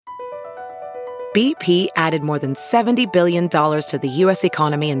BP added more than $70 billion to the U.S.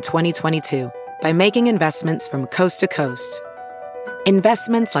 economy in 2022 by making investments from coast to coast.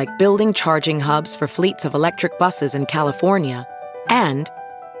 Investments like building charging hubs for fleets of electric buses in California and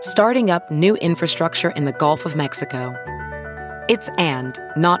starting up new infrastructure in the Gulf of Mexico. It's and,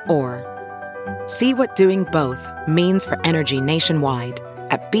 not or. See what doing both means for energy nationwide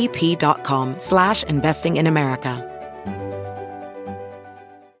at bp.com/investing in America.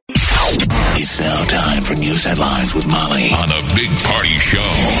 It's now time for news headlines with Molly on the Big Party Show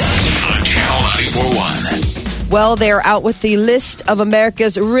on Channel 94.1. Well, they're out with the list of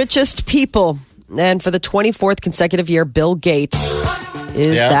America's richest people. And for the 24th consecutive year, Bill Gates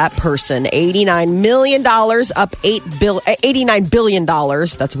is that person. $89 million, up $89 billion.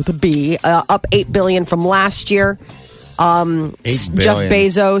 That's with a B. Up $8 billion from last year. Jeff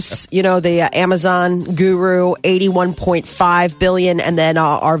Bezos, the Amazon guru, $81.5 billion. And then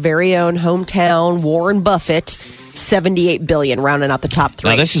our very own hometown, Warren Buffett, $78 billion, rounding out the top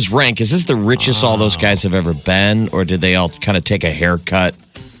three. Now, this is rank. Is this the richest all those guys have ever been? Or did they all kind of take a haircut?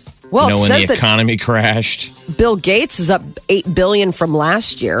 Well, when the economy crashed? Bill Gates is up $8 billion from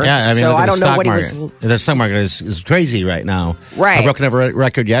last year. Yeah, I mean, so I don't know what he was. The stock market is crazy right now. Right. I broke another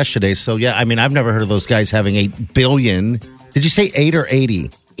record yesterday. So, yeah, I mean, I've never heard of those guys having $8 billion. Did you say 8 or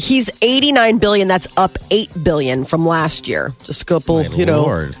 80? He's $89 billion. That's up $8 billion from last year. Just a couple,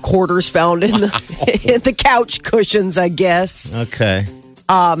 quarters found in the, the couch cushions, I guess. Okay.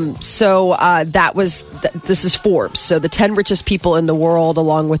 So this is Forbes. So the 10 richest people in the world,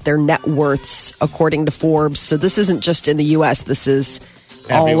 along with their net worths, according to Forbes. So this isn't just in the U.S. This is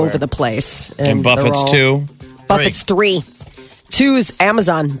everywhere. All over the place. And Buffett's 2? Buffett's 3. 2 is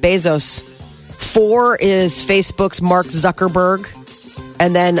Amazon, Bezos. 4 is Facebook's Mark Zuckerberg.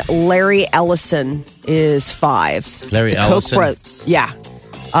 And then Larry Ellison is 5. Larry Ellison?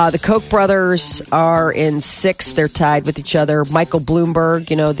 The Koch brothers are in 6th. They're tied with each other. Michael Bloomberg,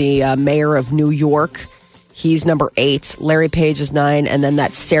 the mayor of New York, he's number 8. Larry Page is 9. And then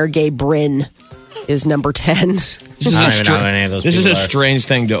that Sergey Brin is number 10. This is a strange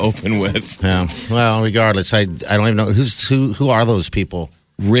thing to open with. Yeah. Well, regardless, I don't even know who are those people.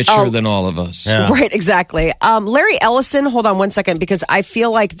 Richer than all of us. Yeah. Right, exactly. Larry Ellison, hold on one second, because I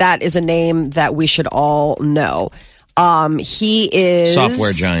feel like that is a name that we should all know. He is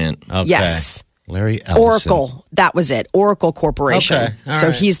software giant. Okay. Yes. Larry Ellison. Oracle. That was it. Oracle Corporation. Okay. So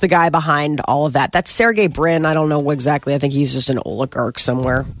right. he's the guy behind all of that. That's Sergey Brin. I don't know exactly. I think he's just an oligarch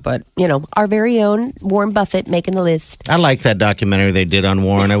somewhere. But, our very own Warren Buffett making the list. I like that documentary they did on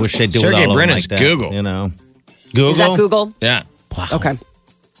Warren. I wish they'd do it all Sergey Brin like is that. Google. Google? Is that Google? Yeah. Wow. Okay.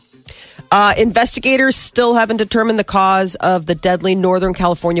 Investigators still haven't determined the cause of the deadly Northern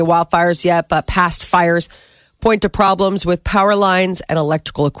California wildfires yet, but past fires point to problems with power lines and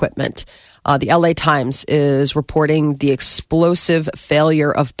electrical equipment. The LA Times is reporting the explosive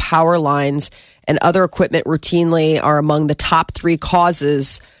failure of power lines and other equipment routinely are among the top 3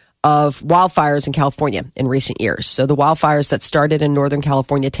 causes of wildfires in California in recent years. So the wildfires that started in Northern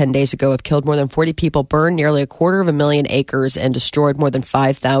California 10 days ago have killed more than 40 people, burned nearly 250,000 acres, and destroyed more than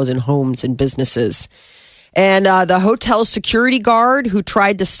 5,000 homes and businesses. And the hotel security guard who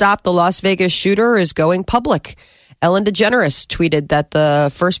tried to stop the Las Vegas shooter is going public. Ellen DeGeneres tweeted that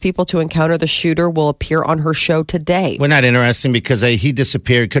the first people to encounter the shooter will appear on her show today. Well, not interesting because he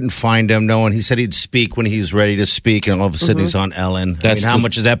disappeared, couldn't find him. No one. He said he'd speak when he's ready to speak, and all of a sudden he's on Ellen. How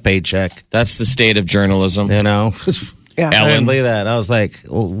much is that paycheck? That's the state of journalism. Yeah. Yeah. I didn't believe that. I was like,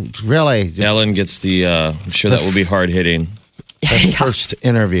 oh, really? Ellen gets the, I'm sure that will be hard hitting. The first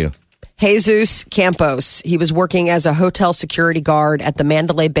interview. Jesus Campos, he was working as a hotel security guard at the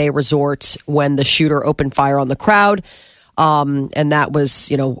Mandalay Bay Resort when the shooter opened fire on the crowd. And that was,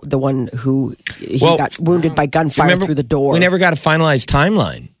 the one who got wounded by gunfire through the door. We never got a finalized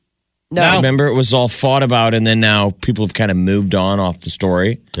timeline. No. Remember, it was all fought about, and then now people have kind of moved on off the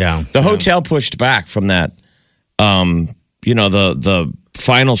story. Yeah. The hotel pushed back from that. The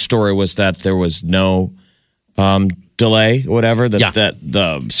final story was that there was no delay, whatever, that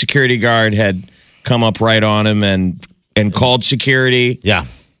the security guard had come up right on him and called security. Yeah.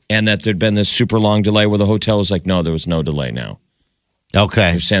 And that there'd been this super long delay where the hotel was like, no, there was no delay now.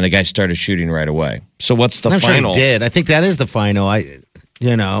 Okay. They're saying the guy started shooting right away. So what's the I'm final? Sure he did. I think that is the final. I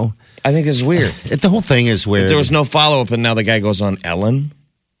think it's weird. The whole thing is weird. But there was no follow-up, and now the guy goes on Ellen.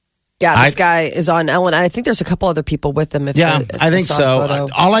 Yeah, this guy is on Ellen. And I think there's a couple other people with him. I think so.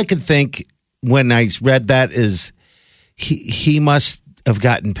 All I could think when I read that is he must have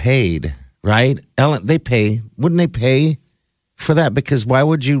gotten paid, right? Ellen, wouldn't they pay for that? Because why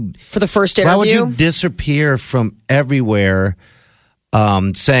would you... For the first interview? Why would you disappear from everywhere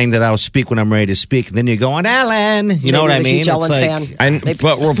saying that I'll speak when I'm ready to speak. And then you go on, Ellen. You know what I Maybe mean? he's a huge Ellen fan.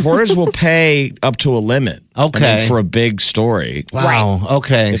 But reporters will pay up to a limit. Okay. I mean, for a big story. Wow.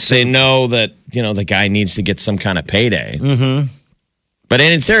 Okay. If they know that, the guy needs to get some kind of payday. Mm-hmm. But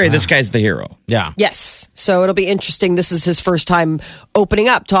in theory, this guy's the hero. Yeah. Yes. So it'll be interesting. This is his first time opening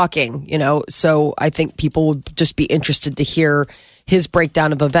up, talking, So I think people would just be interested to hear his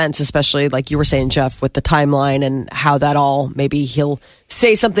breakdown of events, especially like you were saying, Jeff, with the timeline and how that all, maybe he'll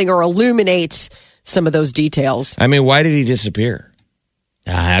say something or illuminate some of those details. I mean, why did he disappear?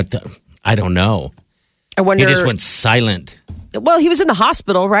 I don't know. I wonder. He just went silent. Well, he was in the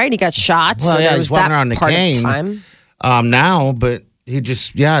hospispecial, right? He got shot. Well, so yeah, there he's was walking that around the part cane. of time. Now, but he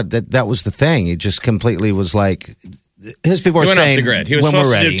just, that was the thing. He just completely was like, his people were He went saying, off the grid. He was when supposed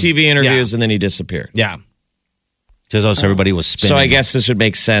we're to ready. do TV interviews, and then he disappeared. Yeah. Just everybody was spinning. So I guess this would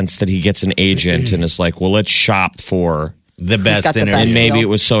make sense that he gets an agent and it's like, well, let's shop for the best got the interview. best And maybe deal.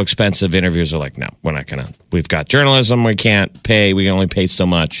 it was so expensive. Interviews are like, no, we're not going to. We've got journalism. We can't pay. We can only pay so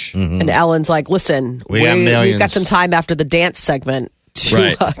much. And Ellen's like, listen, We have millions. we've got some time after the dance segment to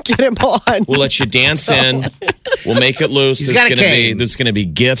Right. get him on. We'll let you dance in. We'll make it loose. He's got a cane. There's going to be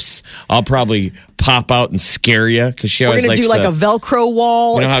gifts. I'll probably pop out and scare you because she We're always going to likes do like a Velcro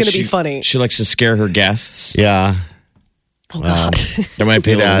wall. you know It's how going to be she- funny. She likes to scare her guests. Yeah. Oh, God. There might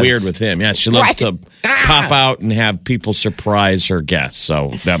be a He little does. weird with him. Yeah, she loves Right. to pop out and have people surprise her guests.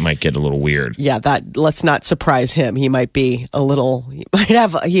 So that might get a little weird. Yeah, let's not surprise him. He might be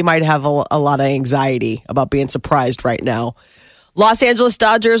he might have a lot of anxiety about being surprised right now. Los Angeles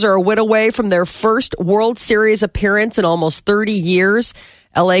Dodgers are a win away from their first World Series appearance in almost 30 years.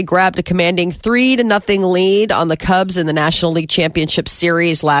 LA grabbed a commanding 3-0 lead on the Cubs in the National League Championship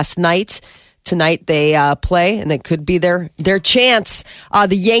Series last night. Tonight they play, and it could be their chance.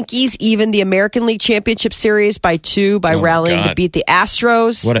 The Yankees even the American League Championship Series by 2 by rallying to God. beat the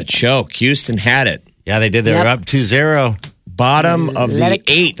Astros. What a choke. Houston had it. Yeah, they did. They were Yep. up 2-0. Bottom of Let the it-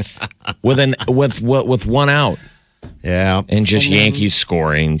 eighth with one out. Yeah. And just Yankees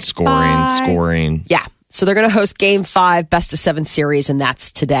scoring. Yeah. So they're going to host Game 5 Best of 7 series, and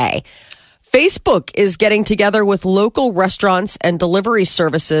that's today. Facebook is getting together with local restaurants and delivery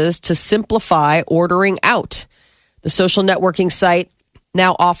services to simplify ordering out. The social networking site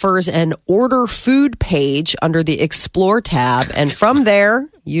now offers an order food page under the Explore tab. And from there,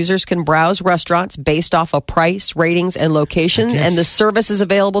 users can browse restaurants based off of price, ratings, and location. And the service is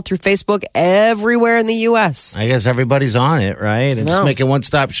available through Facebook everywhere in the U.S. I guess everybody's on it, right? And just No. making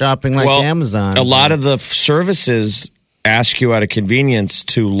one-stop shopping like Amazon. A lot of the services ask you out of convenience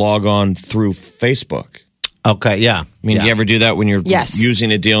to log on through Facebook. Okay, yeah. I mean, do you ever do that when you're Yes.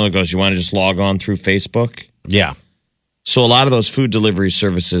 using a deal and it goes, you want to just log on through Facebook? Yeah. So a lot of those food delivery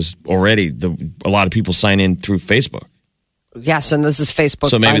services already, a lot of people sign in through Facebook. Yes, and this is Facebook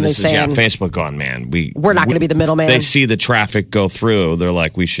So maybe finally this is, saying, Facebook gone, man. we're not going to be the middleman. They see the traffic go through. They're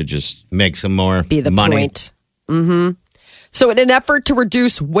like, we should just. Make some more be the money. point. So, in an effort to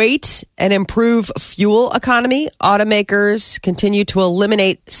reduce weight and improve fuel economy, automakers continue to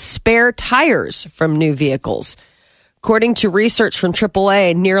eliminate spare tires from new vehicles. According to research from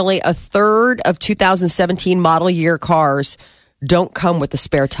AAA, nearly a third of 2017 model year cars don't come with a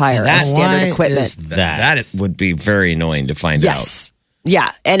spare tire as standard Why equiment. is that? That would be very annoying to find out. Yes. Yeah.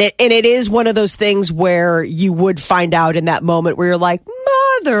 And it is one of those things where you would find out in that moment where you're like,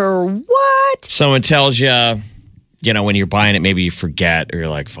 mother, what? Someone tells you, when you're buying it, maybe you forget or you're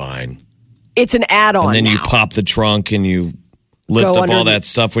like, fine. It's an add-on. And then you now. pop the trunk and you lift Go up under all the- that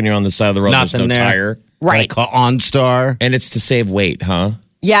stuff when you're on the side of the road. Nothing There's no there. tire. Right. Call OnStar. And it's to save weight, huh?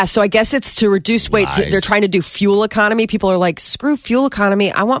 Yeah, so I guess it's to reduce weight. Lies. They're trying to do fuel economy. People are like, screw fuel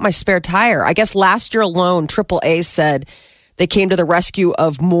economy. I want my spare tire. I guess last year alone, AAA said they came to the rescue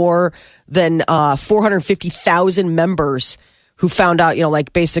of more than 450,000 members who found out,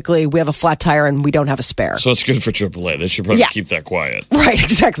 basically we have a flat tire and we don't have a spare. So it's good for AAA. They should probably Yeah. keep that quiet. Right,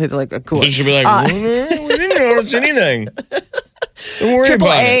 exactly. They're like, cool. They should be like, we didn't notice anything. Don't worry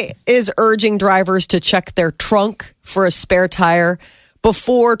about it. AAA is urging drivers to check their trunk for a spare tire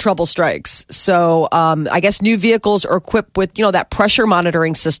before trouble strikes. So I guess new vehicles are equipped with, that pressure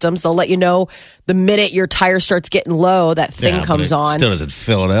monitoring systems. They'll let you know the minute your tire starts getting low, that thing Yeah, but comes it on. Still doesn't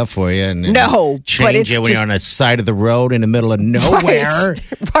fill it up for you. And No, but change it's it when just- you're on the side of the road in the middle of nowhere.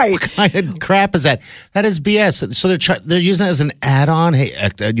 Right. What kind of crap is that? That is BS. So they're using it as an add-on. Hey,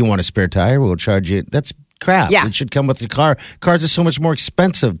 you want a spare tire? We'll charge you. That's crap. Yeah. It should come with the car. Cars are so much more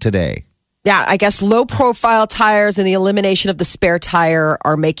expensive today. Yeah, I guess low profile tires and the elimination of the spare tire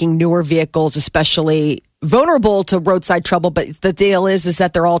are making newer vehicles, especially vulnerable to roadside trouble. But the deal is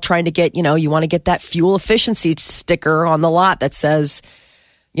that they're all trying to get, you want to get that fuel efficiency sticker on the lot that says,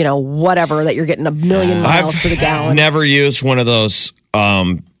 whatever, that you're getting 1 million miles to the gallon. Never used one of those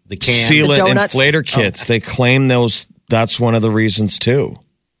the sealant donuts? inflator kits. They claim that's one of the reasons too.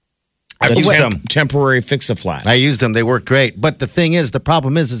 I've used them. Temporary fix-a-flat. I used them. They work great. But the thing is, the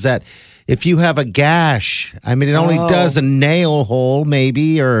problem is that if you have a gash, I mean, it only does a nail hole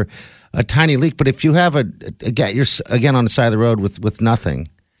maybe or a tiny leak. But if you have you're again on the side of the road with nothing.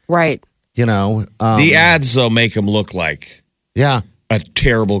 Right. The ads, though, make them look like a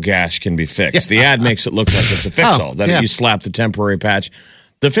terrible gash can be fixed. The ad makes it look like it's a fix-all, you slap the temporary patch.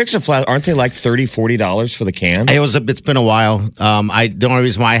 The fix-a-flat, aren't they like $30, $40 for the can? It's been a while. The only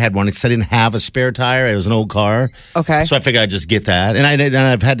reason why I had one is I didn't have a spare tire. It was an old car. Okay. So I figured I'd just get that. And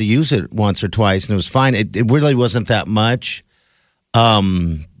I've had to use it once or twice, and it was fine. It really wasn't that much.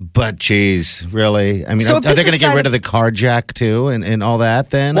 But geez, really? I mean, So are if they this going to is get rid of the car jack too and all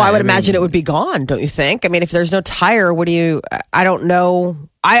that then? Well, I would imagine it would be gone, don't you think? I mean, if there's no tire, I don't know.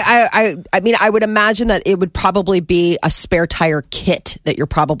 I mean, I would imagine that it would probably be a spare tire kit that you're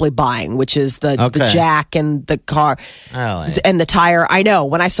probably buying, which is the jack and the car and the tire. I know.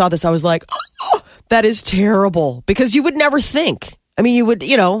 When I saw this, I was like, oh, that is terrible, because you would never think. I mean, you would,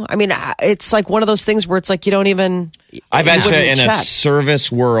 it's like one of those things where it's like you don't even. I bet you in a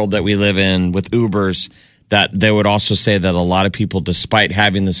service world that we live in with Ubers, that they would also say that a lot of people, despite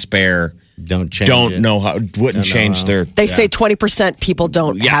having the spare, wouldn't change their. They say 20% people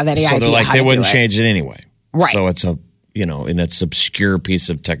don't have any idea. So they're like, how they to wouldn't do it. change it anyway. Right. So it's and it's obscure piece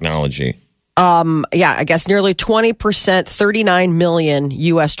of technology. I guess nearly 20%, 39 million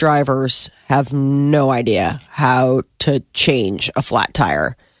U.S. drivers have no idea how to change a flat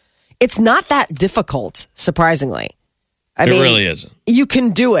tire. It's not that difficult, surprisingly. I mean, it really isn't. You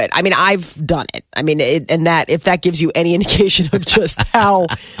can do it. I mean, I've done it. I mean, if that gives you any indication of just how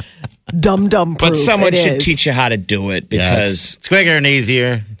dumb proof but someone should is. teach you how to do it, because it's quicker and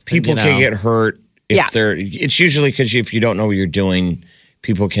easier. People can get hurt if it's usually because if you don't know what you're doing,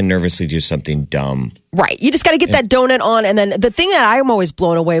 people can nervously do something dumb. Right. You just got to get that donut on. And then the thing that I'm always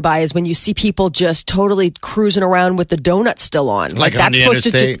blown away by is when you see people just totally cruising around with the donut still on. Like that's supposed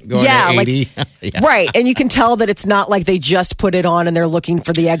to just, right. And you can tell that it's not like they just put it on and they're looking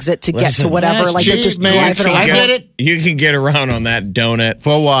for the exit to get to whatever. Like they're just driving around. You can get around on that donut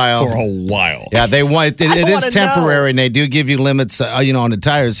for a while. Yeah, they want it is temporary, and they do give you limits, on the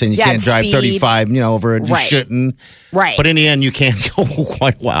tires, saying you can't drive 35, over it. You shouldn't. Right. But in the end, you can't go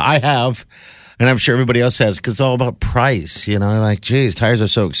quite well. I have. And I'm sure everybody else has, because it's all about price. Like, geez, tires are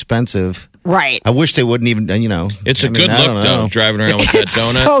so expensive. Right. I wish they wouldn't even, It's a good look, though, driving around with that donut.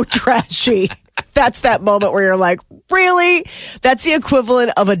 It's so trashy. That's that moment where you're like, really? That's the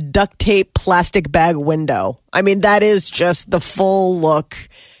equivalent of a duct tape plastic bag window. I mean, that is just the full look.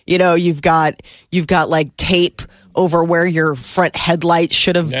 You've got like tape over where your front headlight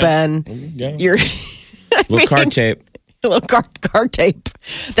should have been. Yeah. Little car tape. Little car tape,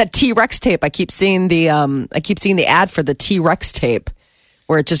 that T-Rex tape. I keep seeing the ad for the T-Rex tape,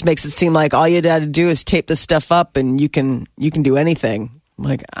 where it just makes it seem like all you got to do is tape this stuff up and you can do anything. I'm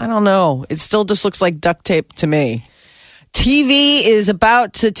like, I don't know. It still just looks like duct tape to me. TV is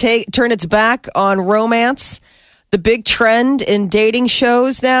about to turn its back on romance. The big trend in dating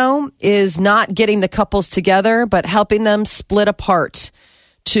shows now is not getting the couples together, but helping them split apart.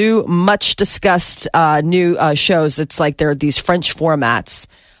 Two much discussed new shows. It's like they're these French formats.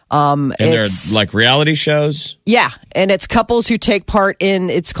 And they're like reality shows? Yeah. And it's couples who take part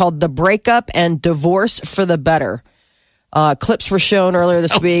in, it's called The Breakup and Divorce for the Better. Clips were shown earlier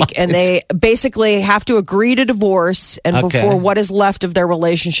this week, and they basically have to agree to divorce, and before what is left of their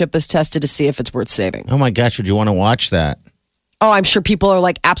relationship is tested to see if it's worth saving. Oh my gosh, would you want to watch that? Oh, I'm sure people are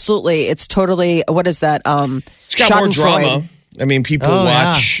like, absolutely. It's totally, what is that? It's got more drama. I mean, people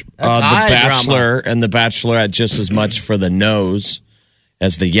watch The Bachelor and The Bachelorette just as much for the no's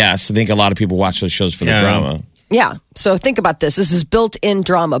as the yes. I think a lot of people watch those shows for the drama. Yeah. So think about this. This is built-in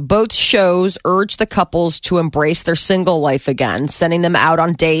drama. Both shows urge the couples to embrace their single life again, sending them out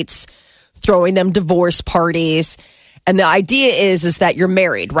on dates, throwing them divorce parties. And the idea is that you're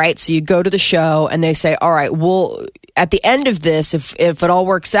married, right? So you go to the show and they say, all right, well, at the end of this, if it all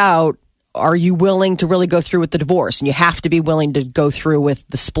works out, are you willing to really go through with the divorce? And you have to be willing to go through with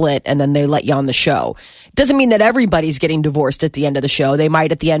the split, and then they let you on the show. It doesn't mean that everybody's getting divorced at the end of the show. They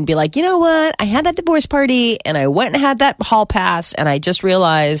might at the end be like, you know what? I had that divorce party, and I went and had that hall pass, and I just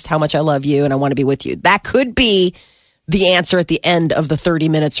realized how much I love you, and I want to be with you. That could be the answer at the end of the 30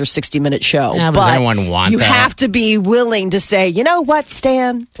 minutes or 60-minute show. Yeah, but everyone wants you that. have to be willing to say, you know what,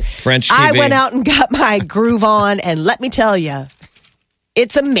 Stan? French TV. I went out and got my groove on, and let me tell you,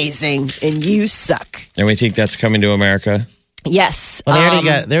 it's amazing, and you suck. And we think that's coming to America? Yes. Well,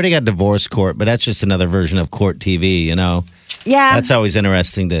 they already got divorce court, but that's just another version of court TV, you know? Yeah. That's always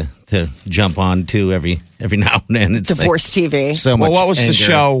interesting to jump on to every now and then. It's divorce TV. So much what was anger. the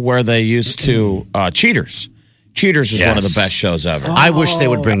show where they used to Cheaters? Cheaters is one of the best shows ever. I wish they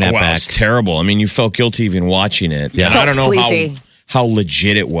would bring that back. It's terrible. I mean, you felt guilty even watching it. Yeah. And I don't know sleazy. how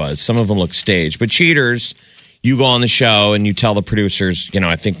legit it was. Some of them look staged. But Cheaters, you go on the show and you tell the producers,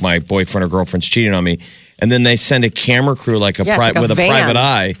 I think my boyfriend or girlfriend's cheating on me. And then they send a camera crew with a van. private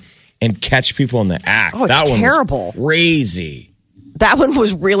eye and catch people in the act. Oh, it's that one terrible. Was crazy. That one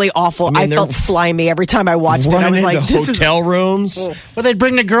was really awful. I felt slimy every time I watched it. I was like, this is hotel rooms. Well, they'd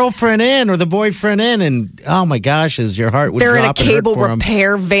bring the girlfriend in or the boyfriend in, and oh my gosh, as your heart would they're in a drop and hurt cable for 'em.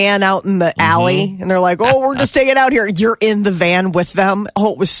 repair van out in the alley, and they're like, "Oh, we're just hanging out here." You're in the van with them.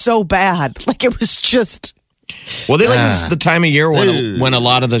 Oh, it was so bad. Like it was just. Well, this is the time of year when a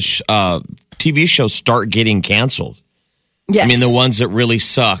lot of the TV shows start getting canceled. Yes. I mean, the ones that really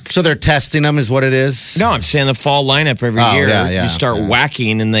suck. So they're testing them, is what it is. No, I'm saying the fall lineup every year. You start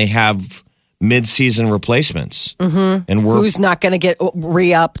whacking, and they have mid-season replacements. Mm-hmm. And who's not going to get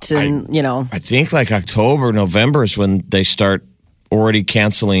re-upped? And I think like October, November is when they start already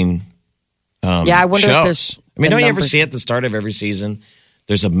canceling. I wonder shows. if there's. I mean, don't you ever see at the start of every season?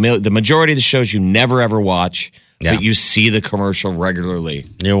 There's the majority of the shows you never ever watch. Yeah. But you see the commercial regularly.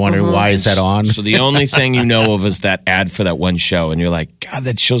 You're wondering why is that on? So the only thing you know of is that ad for that one show, and you're like, God,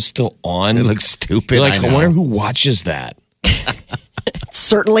 that show's still on. It looks stupid. You're like, I wonder who watches that. It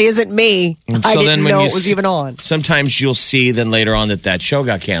certainly isn't me. And so I didn't then know it was even on. Sometimes you'll see then later on that show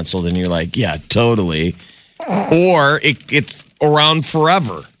got canceled, and you're like, yeah, totally. Or it's around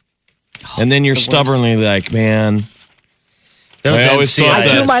forever, and then you're stubbornly like, man. I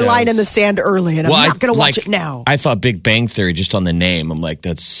drew my line in the sand early, and I'm not going to watch it now. I thought Big Bang Theory just on the name. I'm like,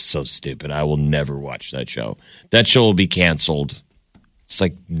 that's so stupid. I will never watch that show. That show will be canceled. It's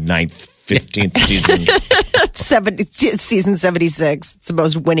like 9th, 15th season. Season 76. It's the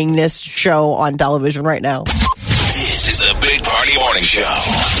most winningest show on television right now. This is the Big Party Morning Show.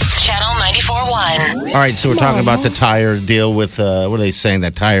 Channel 94.1. All right, so we're talking about the tire deal with, what are they saying?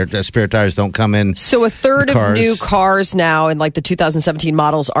 That spare tires don't come in. So a third of new cars now in like the 2017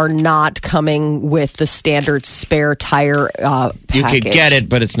 models are not coming with the standard spare tire package. You could get it,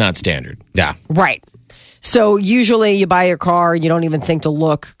 but it's not standard. Yeah. Right. So usually you buy your car, you don't even think to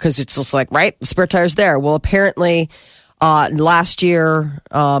look because it's just like, right, the spare tire's there. Well, apparently last year,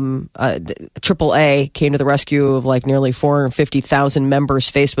 AAA came to the rescue of like nearly 450,000 members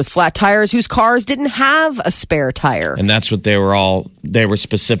faced with flat tires whose cars didn't have a spare tire. And that's what they were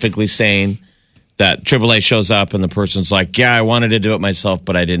specifically saying, that AAA shows up and the person's like, yeah, I wanted to do it myself,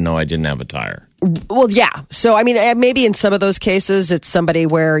 but I didn't know I didn't have a tire. Well, yeah. So, I mean, maybe in some of those cases, it's somebody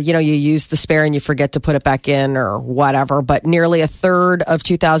where, you use the spare and you forget to put it back in or whatever. But nearly a third of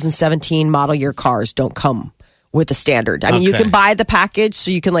 2017 model year cars don't come with the standard. I mean, you can buy the package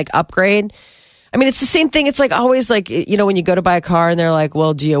so you can like upgrade. I mean, it's the same thing. It's like always like, when you go to buy a car and they're like,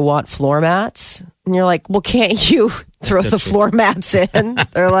 well, do you want floor mats? And you're like, well, can't you throw the floor mats in?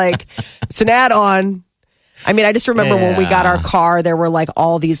 They're like, it's an add-on. I mean, I just remember when we got our car, there were like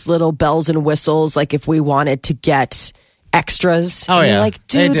all these little bells and whistles, like if we wanted to get extras. Oh, and yeah. You're like,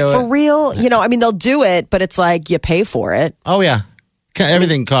 dude, for real? I mean, they'll do it, but it's like you pay for it. Oh, yeah.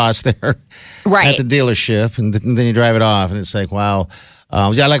 Everything costs there right at the dealership, and then you drive it off, and it's like, wow.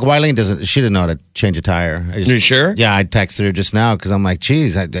 Like Wileen she didn't know how to change a tire. You sure? Yeah, I texted her just now because I'm like,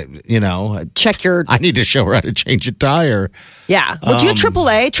 geez, check your. I need to show her how to change a tire. Yeah. Well, do you have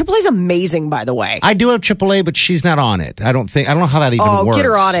AAA? AAA is amazing, by the way. I do have AAA, but she's not on it. I don't know how that even works. Get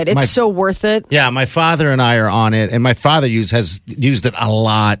her on it. It's so worth it. Yeah, my father and I are on it, and my father has used it a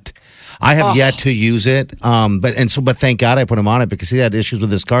lot. I have yet to use it, but thank God I put him on it because he had issues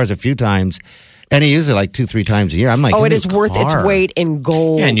with his cars a few times. And he uses it like 2-3 times a year. I'm like, it is worth its weight in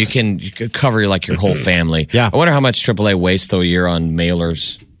gold. Yeah, and you can cover like your whole family. Yeah. I wonder how much AAA wastes though a year on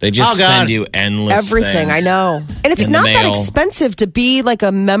mailers. They just send you endless everything. things. I know, and it's not that expensive to be like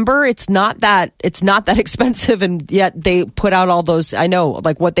a member. It's not that expensive, and yet they put out all those. I know,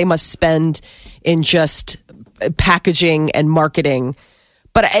 like what they must spend in just packaging and marketing.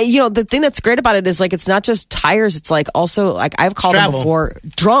 But the thing that's great about it is like it's not just tires. It's like also like I've called them before.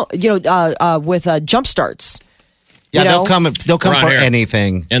 With jump starts. Yeah, they'll come for here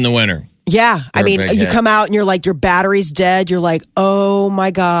anything in the winter. Yeah. I mean, you hit. come out and you're like, your battery's dead. You're like, oh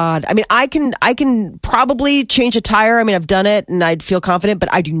my God. I mean, I can probably change a tire. I mean, I've done it and I'd feel confident,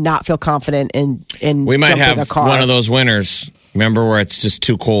 but I do not feel confident in We might jumping have a car. one of those winters. Remember where it's just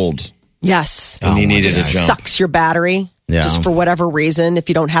too cold? Yes. And you needed It to jump. sucks your battery. Yeah. Just for whatever reason. If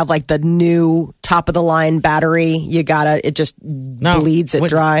you don't have like the new top of the line battery, it just bleeds it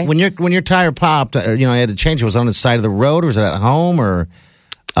dry. When your tire popped, I had to change it. Was it on the side of the road or was it at home or?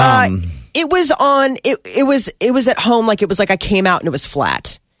 It was on. It was at home. Like it was like I came out and it was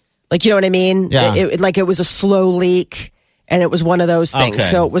flat. Like, you know what I mean? Yeah. It was a slow leak, and it was one of those things. Okay.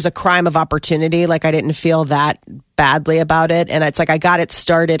 So it was a crime of opportunity. Like I didn't feel that badly about it, and it's like I got it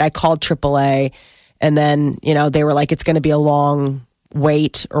started. I called AAA, and then they were like, it's going to be a long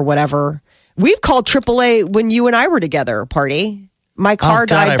wait or whatever. We've called AAA when you and I were together, Party. My car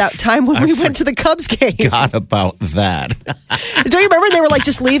died that time when we went to the Cubs game. Forgot about that. Don't you remember? They were like,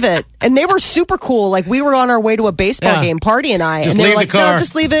 just leave it. And they were super cool. Like, we were on our way to a baseball game, Party and I. Just and they were leave like, the car. no,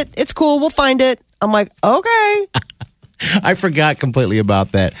 just leave it. It's cool. We'll find it. I'm like, okay. I forgot completely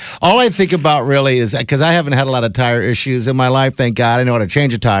about that. All I think about really is because I haven't had a lot of tire issues in my life. Thank God. I know how to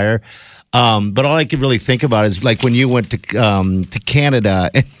change a tire. But all I could really think about is like when you went to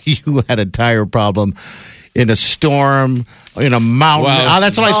Canada and you had a tire problem in a storm, in a mountain. Well,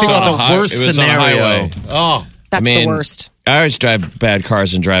 that's what I think about the worst it was on a scenario. highway. Oh, That's the worst. I always drive bad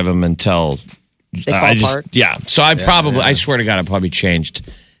cars and drive them until They fall apart. Yeah. So I swear to God, I probably changed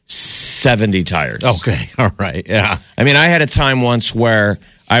 70 tires. okay. All right. Yeah. I mean, I had a time once where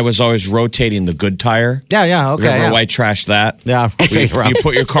I was always rotating the good tire. Yeah. Okay. You ever Yeah. white trash that? Yeah. You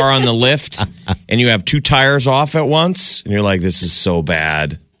put your car on the lift and you have 2 tires off at once, and you're like, this is so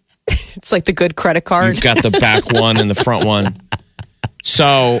bad. It's like the good credit card. You've got the back one and the front one.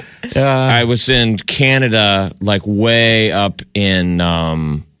 So I was in Canada, like way up in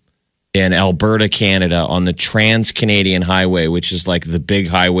Alberta, Canada, on the Trans-Canadian Highway, which is like the big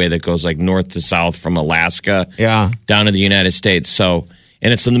highway that goes like north to south from Alaska down to the United States. So,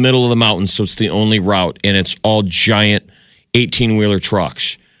 and it's in the middle of the mountains, so it's the only route, and it's all giant 18-wheeler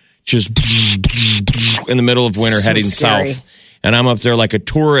trucks, just in the middle of winter So heading scary. south. And I'm up there like a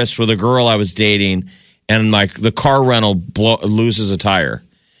tourist with a girl I was dating, and like the car rental loses a tire.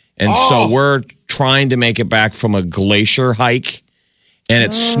 And so we're trying to make it back from a glacier hike, and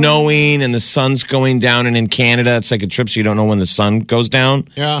it's snowing and the sun's going down. And in Canada, it's like a trip, so you don't know when the sun goes down.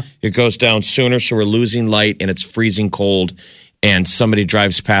 Yeah. It goes down sooner, so we're losing light, and it's freezing cold. And somebody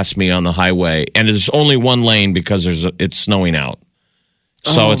drives past me on the highway, and there's only one lane because it's snowing out.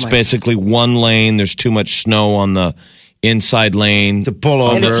 So it's basically one lane. There's too much snow on the inside lane To pull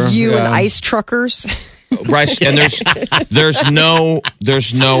over. and it's you and Yeah. ice truckers. right, and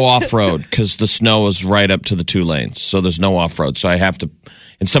there's no off road because the snow is right up to the 2 lanes, so there's no off road. So I have to,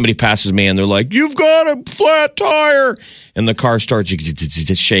 and somebody passes me and they're like, "You've got a flat tire," and the car starts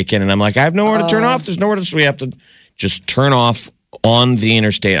just shaking, and I'm like, "I have nowhere to turn off. There's nowhere to." So we have to just turn off on the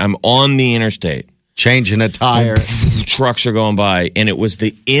interstate. I'm on the interstate. Changing a tire. Trucks are going by, and it was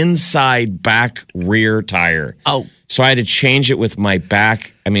the inside back rear tire. Oh. So I had to change it with my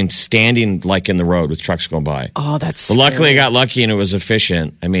back. I mean, standing like in the road with trucks going by. Oh, that's But luckily, I scary. got lucky and it was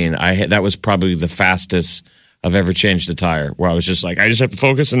efficient. I mean, that was probably the fastest I've ever changed a tire. Where I was just like, I just have to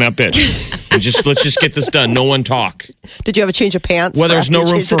focus on that bit, and let's just get this done. No one talk. Did you have a change of pants? Well, there's after no you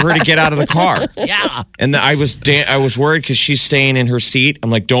room changed for the her to tire? get out of the car. Yeah. And I was worried because she's staying in her seat. I'm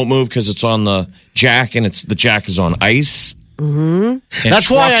like, don't move because it's on the jack, and the jack is on ice. Mm-hmm. And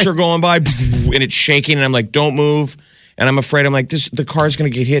That's why trucks are going by, and it's shaking. And I'm like, don't move. And I'm afraid. I'm like, the car's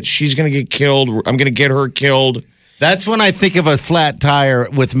going to get hit. She's going to get killed. I'm going to get her killed. That's when I think of a flat tire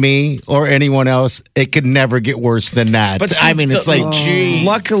with me or anyone else. It could never get worse than that. But I mean, it's like, gee.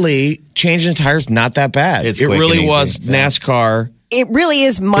 Luckily, changing tires not that bad. It's it quick really and was easy. Yeah. NASCAR. It really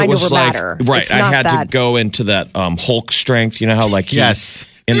is It mind was over like matter. right. It's I not had that. to go into that Hulk strength. You know how like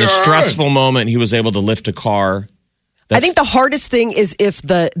Yes. in the stressful moment he was able to lift a car. I think the hardest thing is if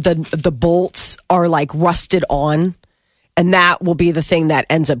the bolts are like rusted on, and that will be the thing that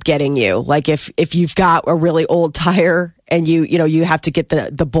ends up getting you. Like if you've got a really old tire and you have to get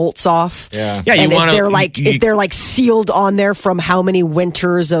the bolts off. Yeah. Yeah, you and wanna- if they're like sealed on there from how many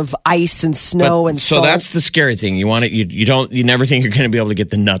winters of ice and snow and so salt. that's the scary thing. You want it. You never think you're going to be able to get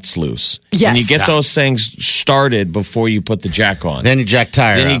the nuts loose. Yes. And you get those things started before you put the jack on. Then you jack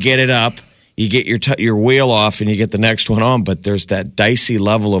tire Then you up. get it up. You get your wheel off, and you get the next one on. But there's that dicey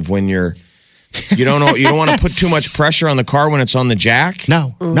level of when you don't know. You don't want to put too much pressure on the car when it's on the jack.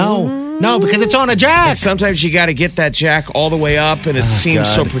 No, because it's on a jack. Sometimes you got to get that jack all the way up, and it seems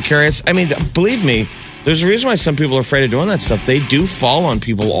so God. precarious. I mean, believe me, There's a reason why some people are afraid of doing that stuff. They do fall on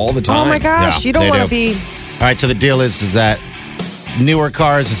people all the time. Oh my gosh, Yeah, you don't they want to do. be. All right, so the deal is that newer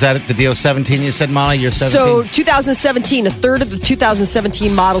cars, is that the deal 17 you said, Molly? You're 17? So 2017, a third of the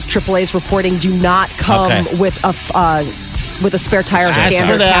 2017 models AAA is reporting do not come with a spare tire As for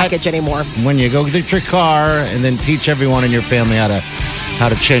standard that, package anymore. When you go get your car and then teach everyone in your family how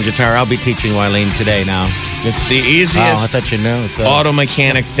to change a tire. I'll be teaching Wileen today now. It's the Oh, I easiest thought you knew. So. auto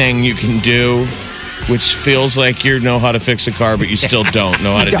mechanic thing you can do, which feels like you know how to fix a car, but you still don't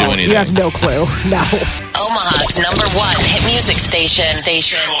know how to do anything. You have no clue. No. Omaha's #1 hit music station.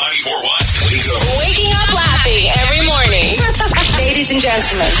 Channel 94.1. Waking up laughing every morning. Ladies and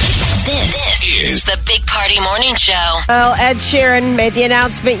gentlemen, this is the Big Party Morning Show. Well, Ed Sheeran made the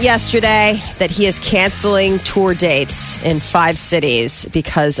announcement yesterday that he is canceling tour dates in 5 cities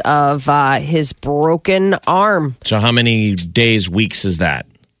because of his broken arm. So how many days, weeks is that?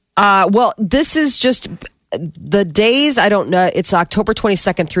 Well, this is just the days. I don't know. It's October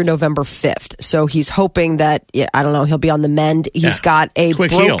 22nd through November 5th. So he's hoping that, I don't know, he'll be on the mend. He's got a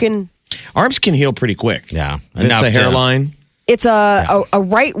Quick broken... heal. Arms can heal pretty quick. Yeah. It's Enough a to- hairline. It's a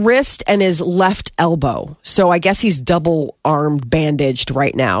right wrist and his left elbow. So I guess he's double armed bandaged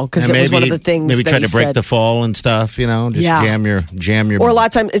right now because And it was one of the things Maybe that try he to break said. the fall and stuff, just Yeah. jam your. Or a lot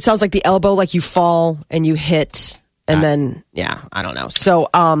of times it sounds like the elbow, like you fall and you hit and then, I don't know. So,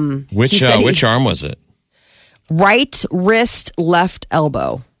 Which he said which arm was it? right wrist, left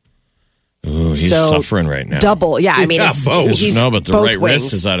elbow. Ooh, he's So, suffering right now. Double. Yeah. I mean, got it's, both. he's No, but the both right wings.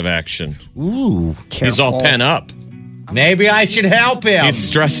 wrist is out of action. Ooh. He's all pent up. Maybe I should help him. He's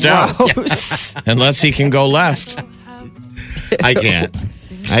stressed out. Gross. Unless he can go left. I can't.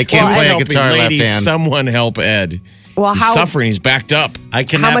 I Well, can't play a Helping guitar ladies, left hand. Someone help Ed. Well, He's how suffering. He's backed up. I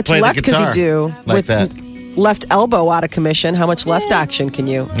cannot how much play left the does guitar he do like with that. left elbow out of commission? How much left action can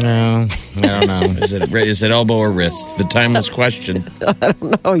you? No, I don't know. Is it elbow or wrist? The timeless question.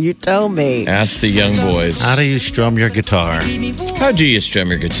 Oh, you tell me. Ask the young boys. How do you strum your guitar? How do you strum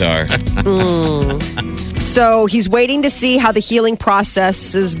your guitar? So he's waiting to see how the healing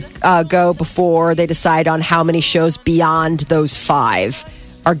processes go before they decide on how many shows beyond those 5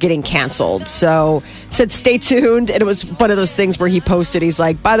 are getting canceled. So said stay tuned. And it was one of those things where he posted, he's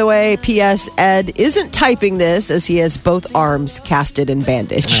like, by the way, P.S. Ed isn't typing this as he has both arms casted and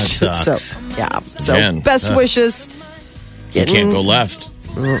bandaged. That sucks. So, yeah. So Man, best wishes. You can't go left.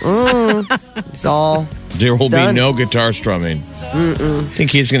 It's all There will done. be no guitar strumming. I think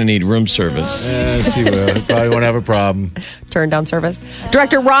he's going to need room service. Yes, he will. He probably won't have a problem. turn down service.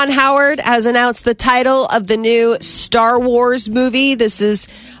 Director Ron Howard has announced the title of the new Star Wars movie. This is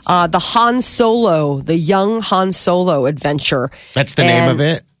the young Han Solo adventure. That's the name of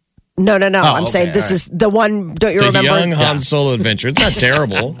it? No. I'm okay, saying this all right. is the one. Don't you The remember? young Han Solo adventure. It's not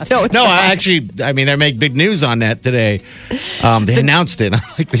terrible. No, it's No, not. they make big news on that today. They announced it.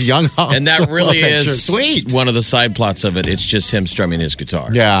 Like the young Han And that Solo really adventure. is Sweet. one of the side plots of it. It's just him strumming his guitar.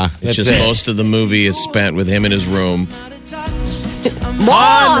 Yeah, It's that's just it. most of the movie is spent with him in his room.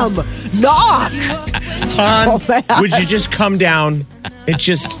 Mom, knock. Han, So bad. would you just come down and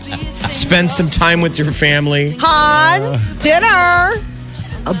just spend some time with your family? Han, dinner.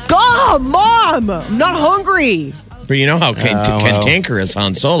 God, Mom, I'm not hungry. But you know how cantankerous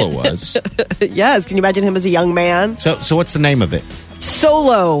Han Solo was. Yes, can you imagine him as a young man? So what's the name of it?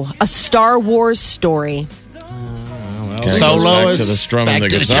 Solo, a Star Wars story. Okay, Solo goes back is to the strumming back the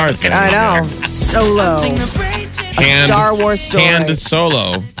to the guitar junk. thing. I know. Solo. A Star Wars story. And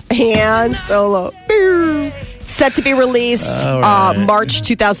Solo. Han Solo. Boo. Set to be released March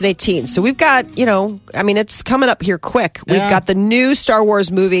 2018. So we've got, it's coming up here quick. We've got the new Star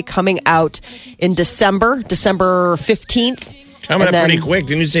Wars movie coming out in December 15th. Coming And up pretty then- quick.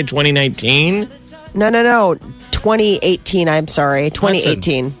 Didn't you say 2019? No. 2018, I'm sorry.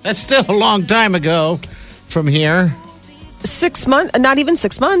 2018. That's still a long time ago from here. 6 months, not even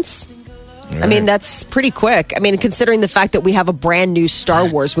 6 months. I mean, that's pretty quick. I mean, considering the fact that we have a brand new Star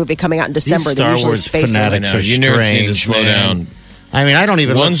Wars movie coming out in December, These they Star usually Wars space fanatics it. know. are You nerds need to strange, slow man. down. I mean, I don't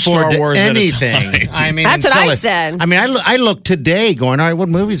even One look Star forward Wars to at a anything. time. I mean, That's what until I it- said. I mean, I look today going, all right, what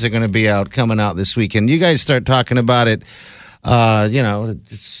movies are going to be out coming out this weekend? You guys start talking about it.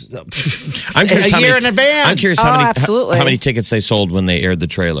 It's I'm curious a how year many, in advance. I'm curious Oh, absolutely. how many tickets they sold when they aired the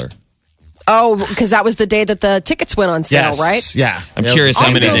trailer. Oh, because that was the day that the tickets went on sale, yes, right? Yeah. I'm That curious was-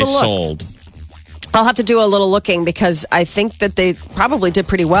 how many do a they little look. sold. I'll have to do a little looking because I think that they probably did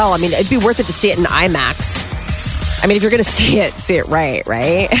pretty well. I mean, it'd be worth it to see it in IMAX. I mean, if you're going to see it right?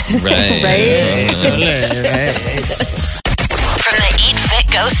 Right. Right? From the Eat Fit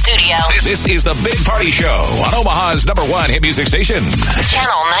Go studio, This is the Big Party Show on Omaha's #1 hit music station.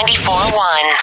 Channel 94.1.